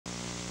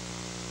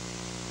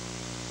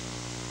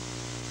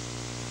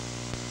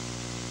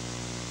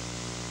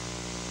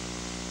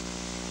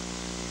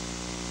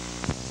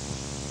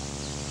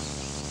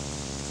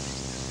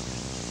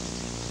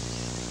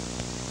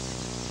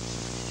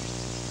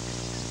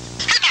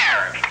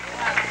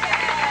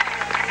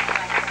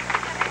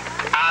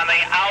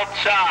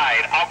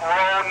outside of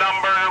row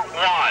number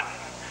 1,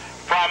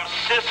 from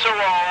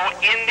Cicero,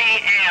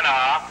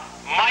 Indiana,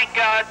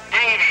 Micah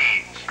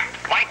Davies.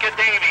 Micah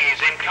Davies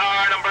in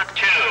car number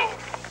 2.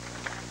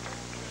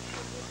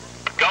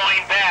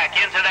 Going back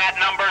into that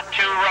number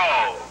 2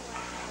 row,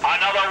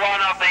 another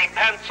one of the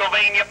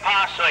Pennsylvania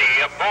posse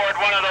aboard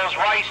one of those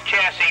Rice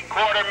chassis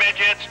quarter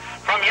midgets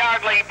from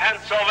Yardley,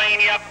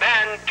 Pennsylvania,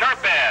 Ben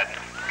Turpin.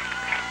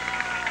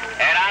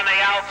 And on the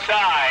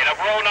outside of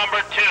row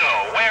number 2,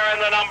 wearing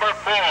the number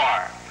 4,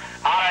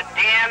 out of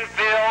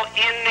Danville,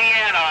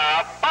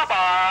 Indiana,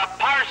 Bubba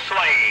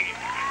Parsley.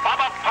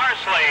 Bubba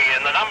Parsley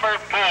in the number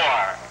 4.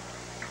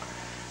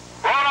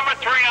 Row number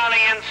 3 on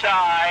the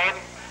inside,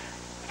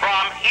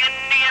 from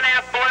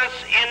Indianapolis,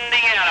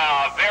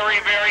 Indiana, very,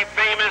 very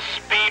famous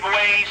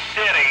Speedway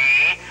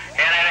city,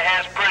 and it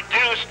has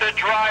produced the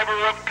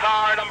driver of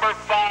car number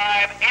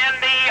 5,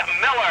 Andy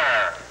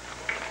Miller.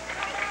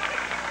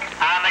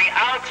 On the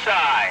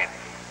outside,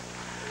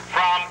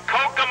 from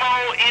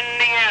Kokomo,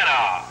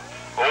 Indiana,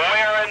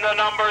 wearing the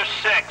number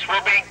 6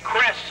 will be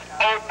Chris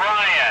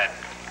O'Brien.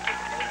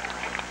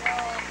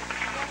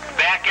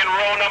 Back in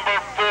row number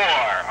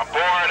 4,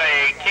 aboard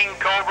a King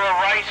Cobra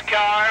Rice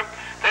car.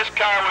 This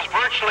car was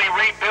virtually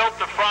rebuilt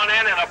the front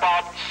end in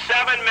about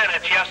 7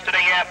 minutes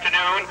yesterday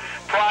afternoon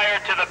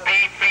prior to the B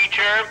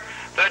feature.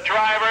 The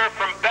driver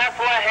from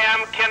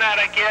Bethlehem,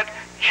 Connecticut,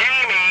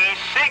 Jamie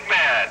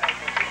Sigmund.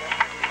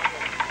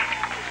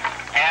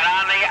 And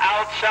on the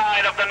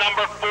outside of the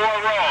number 4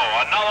 row,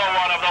 another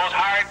one of those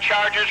hard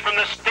chargers from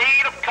the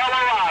state of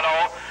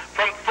Colorado,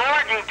 from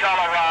Thornton,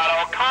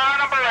 Colorado, car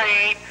number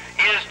 8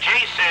 is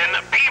Jason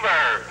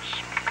Beavers.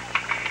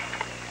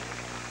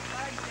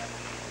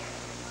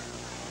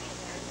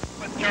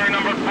 Turn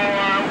number 4,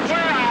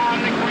 we're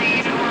on the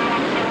green and we're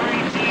up to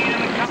racing,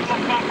 and a couple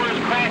of bumpers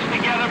crash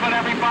together, but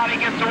everybody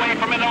gets away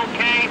from it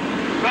okay.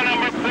 The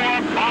number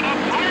 4, Bubba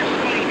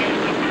Parsley gets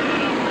the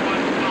number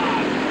 1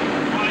 spot.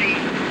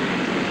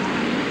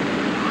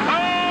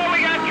 Oh, we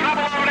got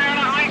trouble over there on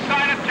the high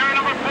side of turn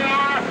number 4.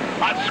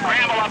 A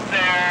scramble up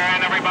there,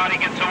 and everybody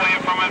gets away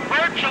from it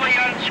virtually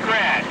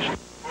unscratched.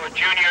 For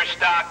junior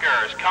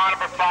stockers, car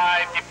number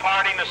 5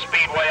 departing the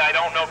speedway, I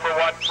don't know for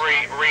what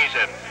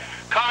reason.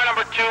 Car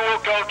number 2 will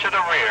go to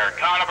the rear.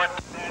 Car number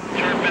 2,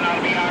 Turpin out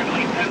of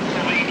Yardley,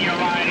 Pennsylvania,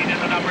 riding in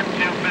the number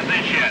 2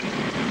 position.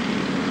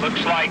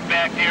 Looks like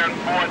back there in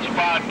 4th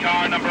spot,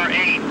 car number 8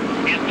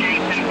 is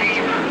Jason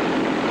Beaver.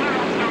 We're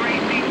up to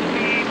racing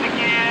speeds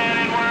again,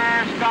 and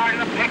we're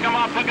starting to pick them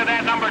up. Look at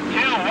that number 2.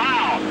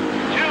 Wow.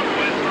 2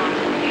 is from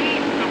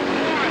east to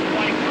 4th,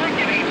 like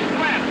rickety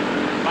split.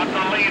 But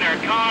the leader,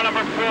 car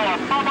number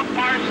 4, Bubba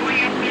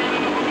Parsley up there to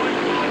the number 1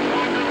 spot.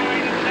 Walker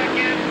right in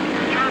 2nd.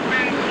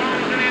 Turpin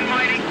closing in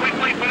mighty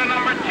quickly for the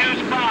number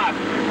 2 spot.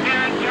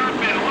 Darren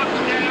Turpin looks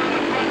down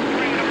the front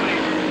straightaway,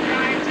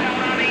 drives out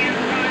on the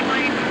inside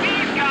lane.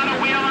 He's got a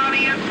wheel on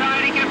the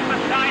inside. He gets the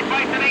side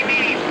bites that he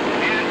needs.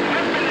 And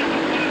Turpin is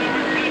up to the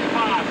number 2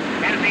 spot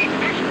as he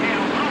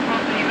fishtails off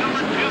of the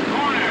number 2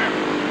 corner.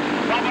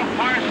 Bubba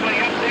Parsley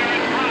up there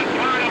in front.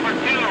 Car number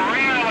 2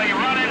 really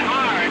running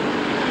hard.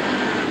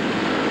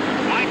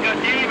 Micah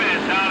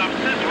Davis out of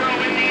Cicero,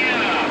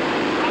 Indiana.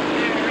 Up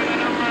there in the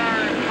number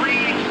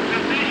 3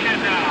 position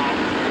now.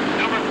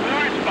 Number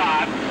 4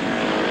 spot.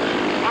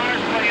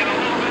 Parsley in a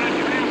little bit of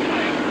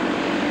translate.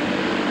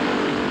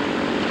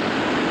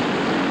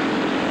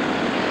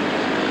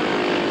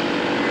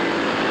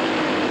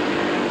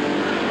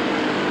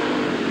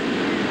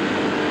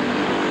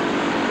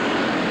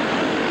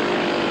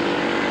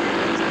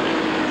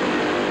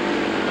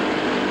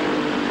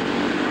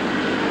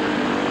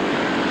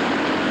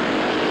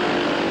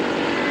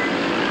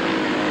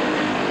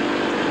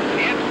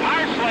 It's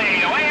Parsley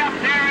way up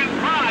there in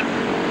front.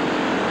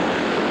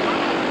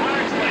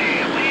 Parsley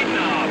leading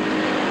up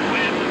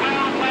with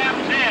 12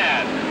 laps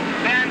in.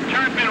 Then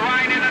Turpin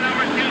right into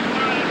number 2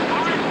 spot.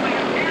 Parsley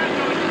appears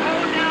to have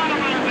slowed down a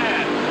little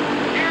bit.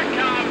 Here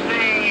comes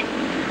the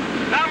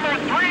number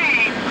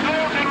 3,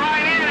 closing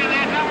right in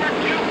that number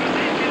 2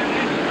 position.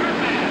 It's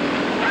Turpin.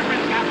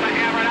 Turpin's got the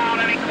hammer down,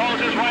 and he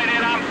closes right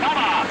in on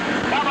Bubba.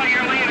 Bubba,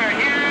 your leader.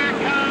 Here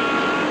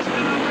comes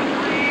the number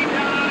 3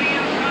 down on the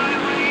inside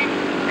lane,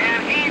 and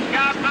he's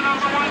got the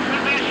number 1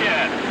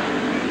 position.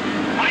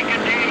 Micah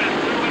Davis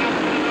moving up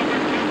to the number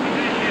 2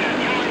 position.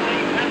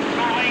 Yardley,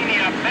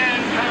 Pennsylvania. Ben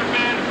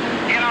Turpin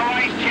in a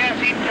Rice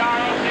chassis car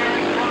up there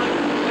in front.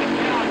 And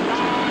now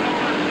car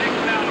number 6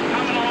 now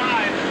coming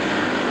alive.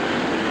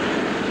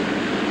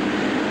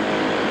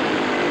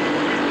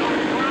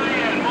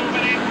 O'Brien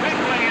moving in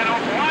quickly, and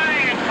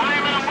O'Brien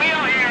climbing a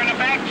wheel here in the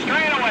back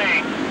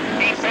straightaway.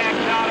 He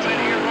backs out of it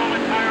here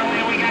momentarily,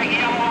 and we got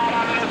yellow out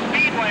onto the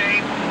speedway.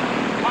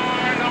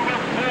 Car number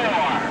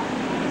 4.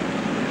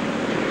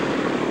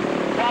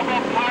 Bubba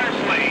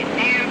Parsley,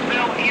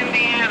 Danville,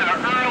 Indiana,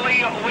 early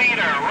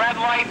leader. Red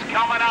lights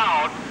coming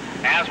out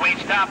as we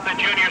stop the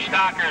junior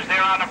stockers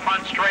there on the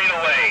front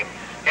straightaway.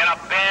 And a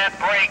bad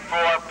break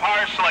for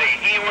Parsley.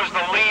 He was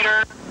the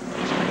leader.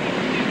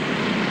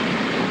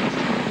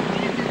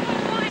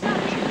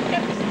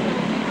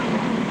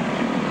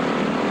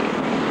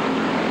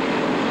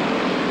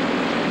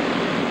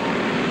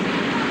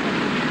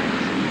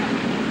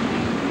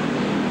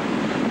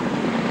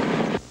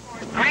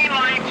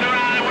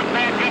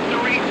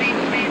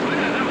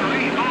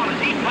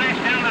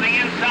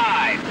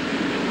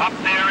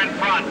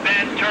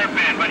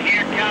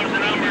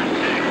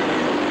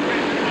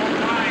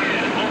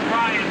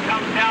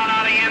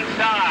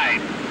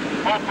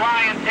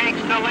 O'Brien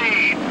takes the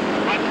lead.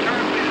 But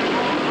Turpin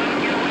won't let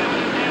him get away with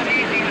it that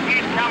easy as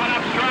he's coming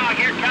up strong.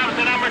 Here comes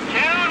the number 2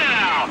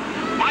 now.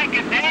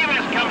 Micah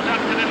Davis comes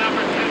up to the number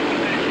 2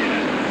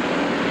 position.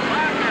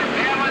 Parker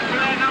battling for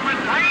that number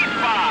 3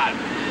 spot.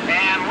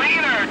 And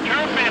leader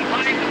Turpin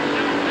finds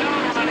himself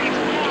down running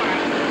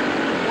fourth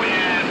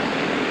with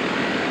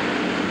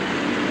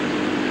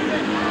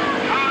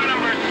car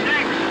number 6,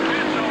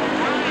 Chris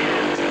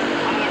O'Brien,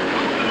 out of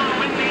Kokomo,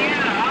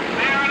 Indiana, up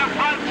there on the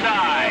front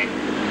side.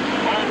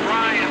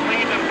 O'Brien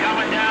leads him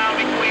coming down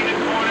between the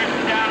corners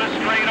and down a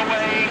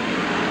straightaway.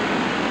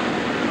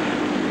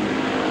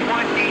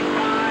 25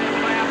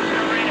 laps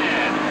are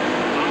in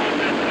of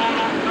the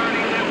total 30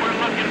 that we're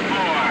looking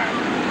for.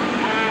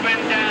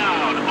 Moving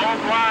down,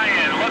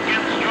 O'Brien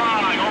looking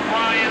strong.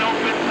 O'Brien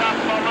opens up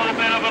a little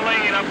bit of a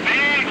lead, a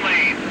big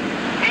lead.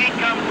 He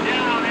comes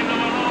down into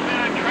a little bit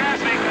of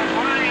traffic.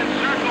 O'Brien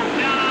circles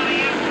down on the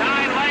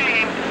inside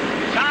lane.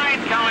 Sign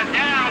coming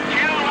down, 2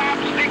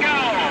 laps to go.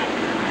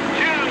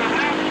 2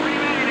 laps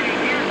remaining.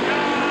 Here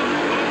comes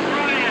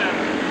O'Brien.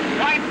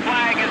 White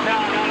flag is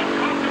out of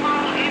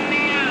Kokomo,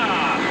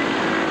 Indiana.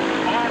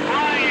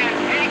 O'Brien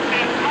takes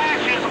it,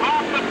 flashes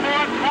off the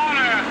 4th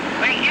corner.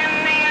 The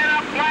Indiana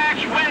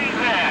Flash wins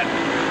it.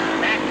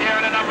 Back there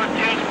in the number 2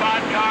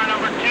 spot, car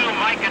number 2,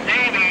 Micah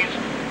Davies.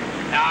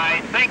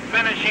 I think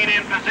finishing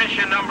in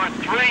position number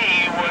 3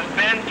 was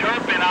Ben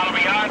Turpin out of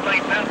Yardley,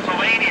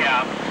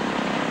 Pennsylvania.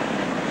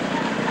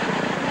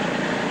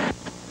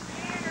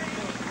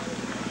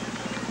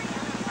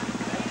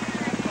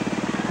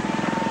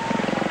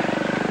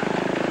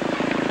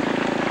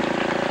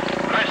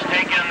 Chris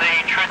taking the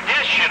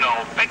traditional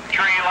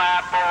victory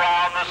lap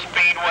around the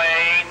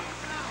speedway.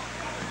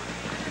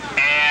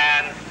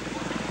 And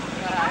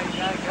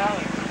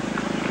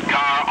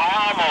car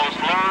almost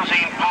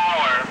losing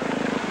power.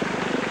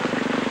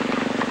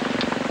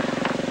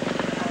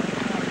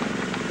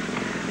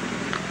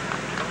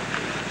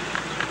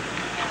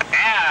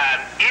 And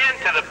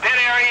into the pit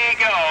area he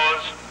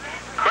goes.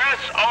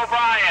 Chris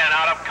O'Brien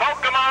out of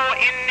Kokomo,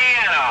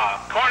 Indiana.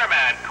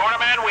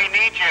 Cornerman, we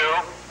need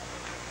you.